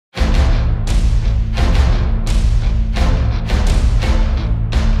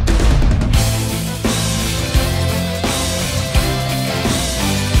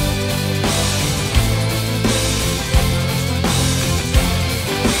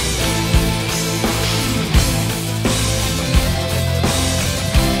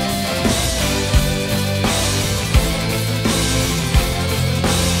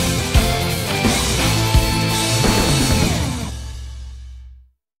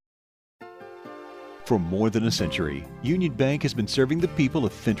For more than a century, Union Bank has been serving the people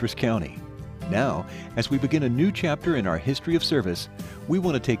of Fentress County. Now, as we begin a new chapter in our history of service, we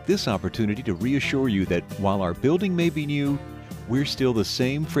want to take this opportunity to reassure you that while our building may be new, we're still the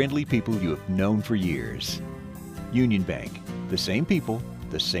same friendly people you have known for years. Union Bank, the same people,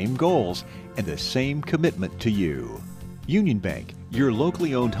 the same goals, and the same commitment to you. Union Bank, your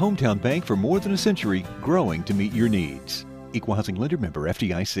locally owned hometown bank for more than a century, growing to meet your needs. Equal Housing Lender, member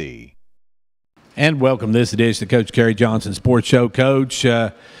FDIC. And welcome this edition of Coach Kerry Johnson Sports Show. Coach,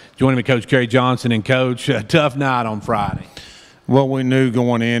 joining me, Coach Kerry Johnson, and Coach, a tough night on Friday. Well, we knew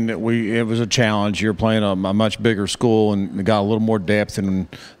going in that it was a challenge. You're playing a much bigger school and got a little more depth than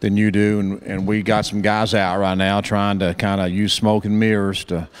you do, and we got some guys out right now trying to kind of use smoke and mirrors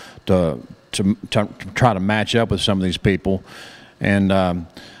to try to match up with some of these people, and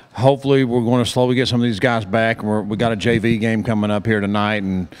hopefully we're going to slowly get some of these guys back. We got a JV game coming up here tonight,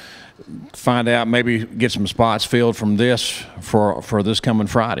 and find out, maybe get some spots filled from this for this coming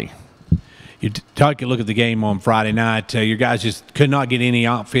Friday. You take a look at the game on Friday night. Your guys just could not get any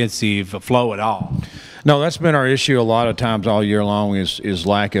offensive flow at all. No, that's been our issue a lot of times all year long is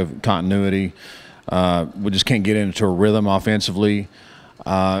lack of continuity. We just can't get into a rhythm offensively.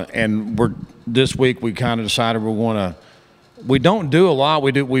 And this week we kind of decided we don't do a lot.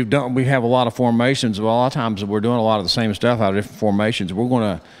 We have a lot of formations. But a lot of times we're doing a lot of the same stuff out of different formations. We're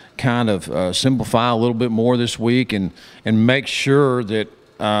going to kind of simplify a little bit more this week and make sure that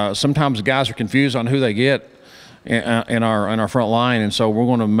sometimes the guys are confused on who they get in our front line, and so we're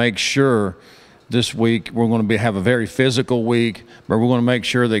going to make sure this week we're going to have a very physical week, but we're going to make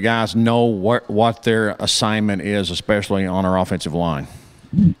sure that guys know what their assignment is, especially on our offensive line.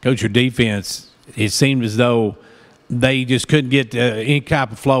 Coach, your defense, it seemed as though they just couldn't get any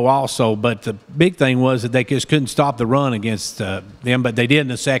type of flow also, but the big thing was that they just couldn't stop the run against them, but they did in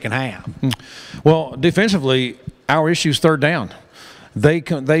the second half. Well, defensively, our issue is third down. They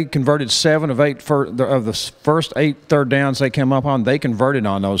converted 7 of 8 of the first 8 third downs they came up on. They converted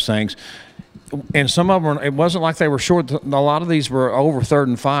on those things, and some of them, it wasn't like they were short. A lot of these were over 3rd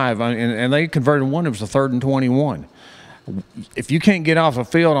and 5, and they converted one. It was a 3rd and 21. If you can't get off the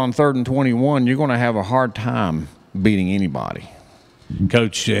field on 3rd and 21, you're going to have a hard time beating anybody.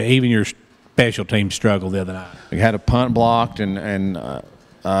 Coach, even your special team struggled the other night. We had a punt blocked, and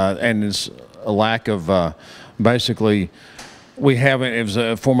it's a lack of basically. It was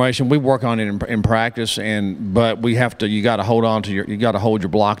a formation. We work on it in practice, but we have to. You got to hold on to you got to hold your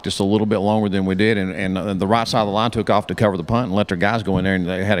block just a little bit longer than we did, and the right side of the line took off to cover the punt and let their guys go in there, and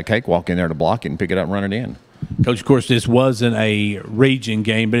they had a cakewalk in there to block it and pick it up and run it in. Coach, of course, this wasn't a region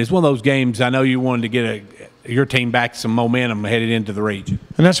game, but it's one of those games I know you wanted to get your team back some momentum headed into the region.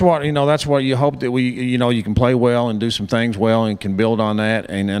 And that's what you hope that you can play well and do some things well and can build on that.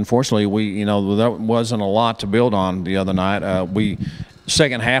 And unfortunately, there wasn't a lot to build on the other night.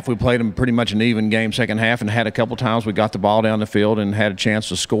 Second half, we played them pretty much an even game second half, and had a couple times we got the ball down the field and had a chance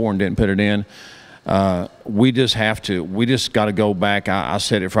to score and didn't put it in. We just got to go back. I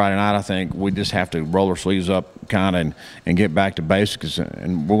said it Friday night, I think we just have to roll our sleeves up kind of and get back to basics,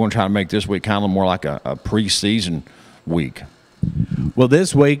 and we're going to try to make this week kind of more like a preseason week. Well,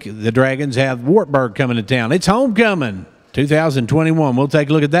 this week the Dragons have Wartburg coming to town. It's homecoming 2021. We'll take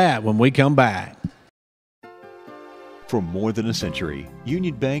a look at that when we come back. For more than a century,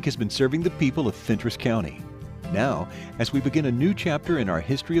 Union Bank has been serving the people of Fentress County. Now, as we begin a new chapter in our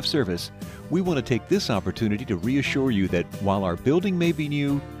history of service, we want to take this opportunity to reassure you that while our building may be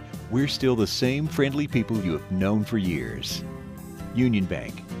new, we're still the same friendly people you have known for years. Union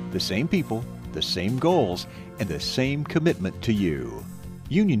Bank, the same people, the same goals, and the same commitment to you.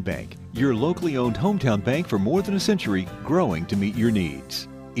 Union Bank, your locally owned hometown bank for more than a century, growing to meet your needs.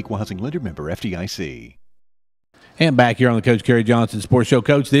 Equal Housing Lender, member FDIC. And back here on the Coach Kerry Johnson Sports Show.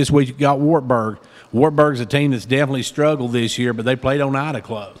 Coach, this week you got Wartburg. Wartburg's a team that's definitely struggled this year, but they played Oneida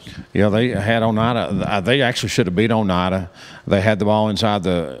close. Yeah, they had Oneida. They actually should have beat Oneida. They had the ball inside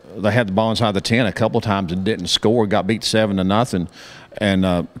the 10 a couple of times and didn't score. Got beat 7-0,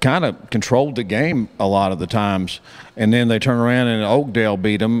 and kind of controlled the game a lot of the times. And then they turn around and Oakdale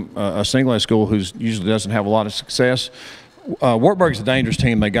beat them, a single A school who usually doesn't have a lot of success. Wartburg's a dangerous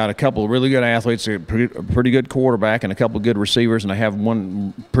team. They got a couple of really good athletes, a pretty good quarterback, and a couple of good receivers, and they have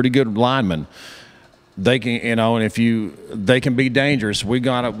one pretty good lineman. They can, and they can be dangerous. We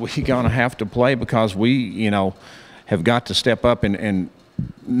gonna have to play because we, have got to step up and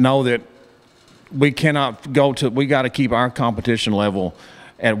know that we cannot we got to keep our competition level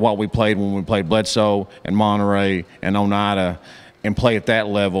at what we played when we played Bledsoe and Monterey and Oneida, and play at that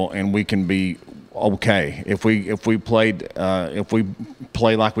level, and we can be okay. If we play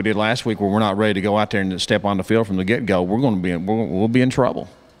like we did last week, where we're not ready to go out there and step on the field from the get-go, we'll be in trouble.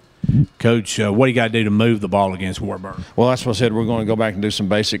 Coach, what do you got to do to move the ball against Wartburg? Well, that's what I said. We're going to go back and do some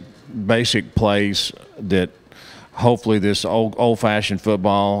basic plays that hopefully this old-fashioned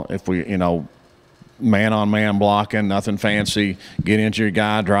football, if we, man-on-man blocking, nothing fancy, get into your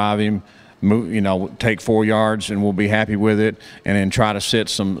guy, drive him, move, take 4 yards, and we'll be happy with it, and then try to sit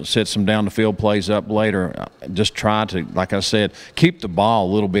some down-the-field plays up later. Just try to, like I said, keep the ball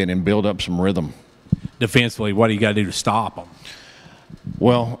a little bit and build up some rhythm. Defensively, what do you got to do to stop them?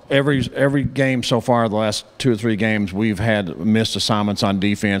 Well, every game so far, the last 2 or 3 games, we've had missed assignments on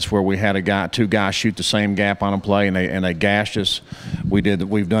defense where we had two guys shoot the same gap on a play and they gashed us. We've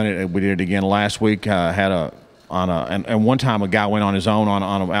done it. We did it again last week. And one time a guy went on his own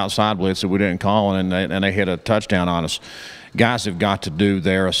on an outside blitz that we didn't call, and they hit a touchdown on us. Guys have got to do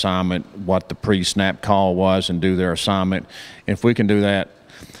their assignment, what the pre-snap call was, and do their assignment. If we can do that,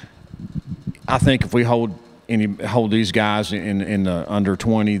 I think if we hold these guys in the under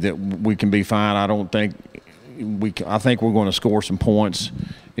 20, that we can be fine. I think we're going to score some points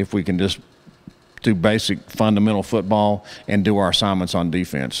if we can just do basic fundamental football and do our assignments on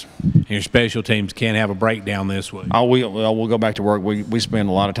defense. Your special teams can't have a breakdown this week. We'll go back to work. We spend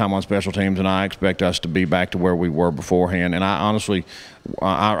a lot of time on special teams, and I expect us to be back to where we were beforehand. And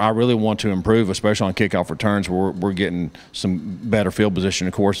I really want to improve, especially on kickoff returns. We're getting some better field position.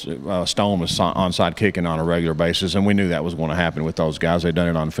 Of course, Stone was onside kicking on a regular basis, and we knew that was going to happen with those guys. They've done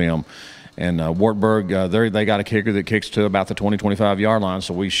it on film. And Wartburg, they got a kicker that kicks to about the 20-25 yard line,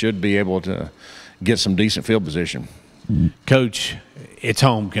 so we should be able to get some decent field position. Coach, it's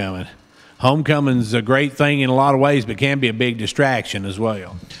homecoming. Homecoming's a great thing in a lot of ways, but can be a big distraction as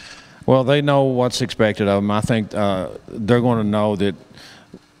well. Well, they know what's expected of them. I think they're going to know that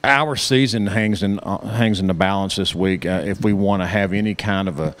our season hangs in the balance this week. If we want to have any kind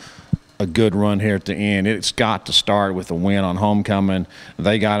of a good run here at the end, it's got to start with a win on homecoming.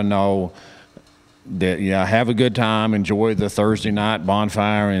 They got to know that, have a good time, enjoy the Thursday night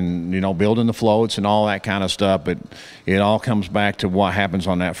bonfire, and building the floats and all that kind of stuff. But it all comes back to what happens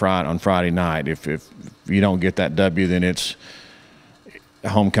on Friday night. If you don't get that W, then it's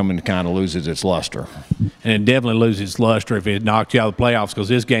homecoming kind of loses its luster. And it definitely loses its luster if it knocks you out of the playoffs, because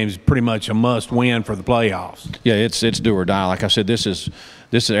this game is pretty much a must-win for the playoffs. Yeah, it's do or die. Like I said, this is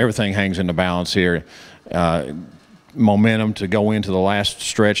everything hangs in the balance here. Momentum to go into the last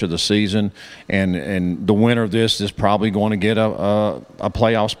stretch of the season, and the winner of this is probably going to get a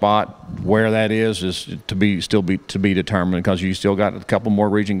playoff spot. Where that is to be determined, because you still got a couple more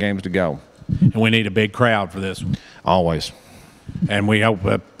region games to go. And we need a big crowd for this one. Always. And we hope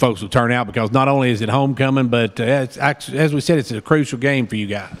folks will turn out, because not only is it homecoming, but as we said, it's a crucial game for you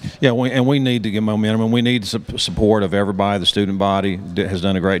guys. Yeah, we need to get momentum, and we need support of everybody. The student body has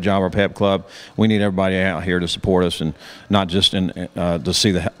done a great job. Our pep club. We need everybody out here to support us, and not just to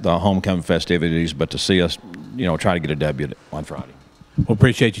see the homecoming festivities, but to see us, try to get a W on Friday. Well,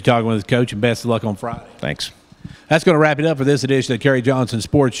 appreciate you talking with us, Coach, and best of luck on Friday. Thanks. That's going to wrap it up for this edition of the Kerry Johnson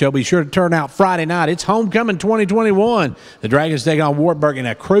Sports Show. Be sure to turn out Friday night. It's homecoming 2021. The Dragons taking on Wartburg in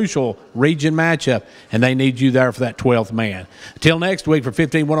a crucial region matchup, and they need you there for that 12th man. Until next week, for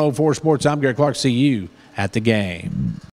 15104 Sports, I'm Gary Clark. See you at the game.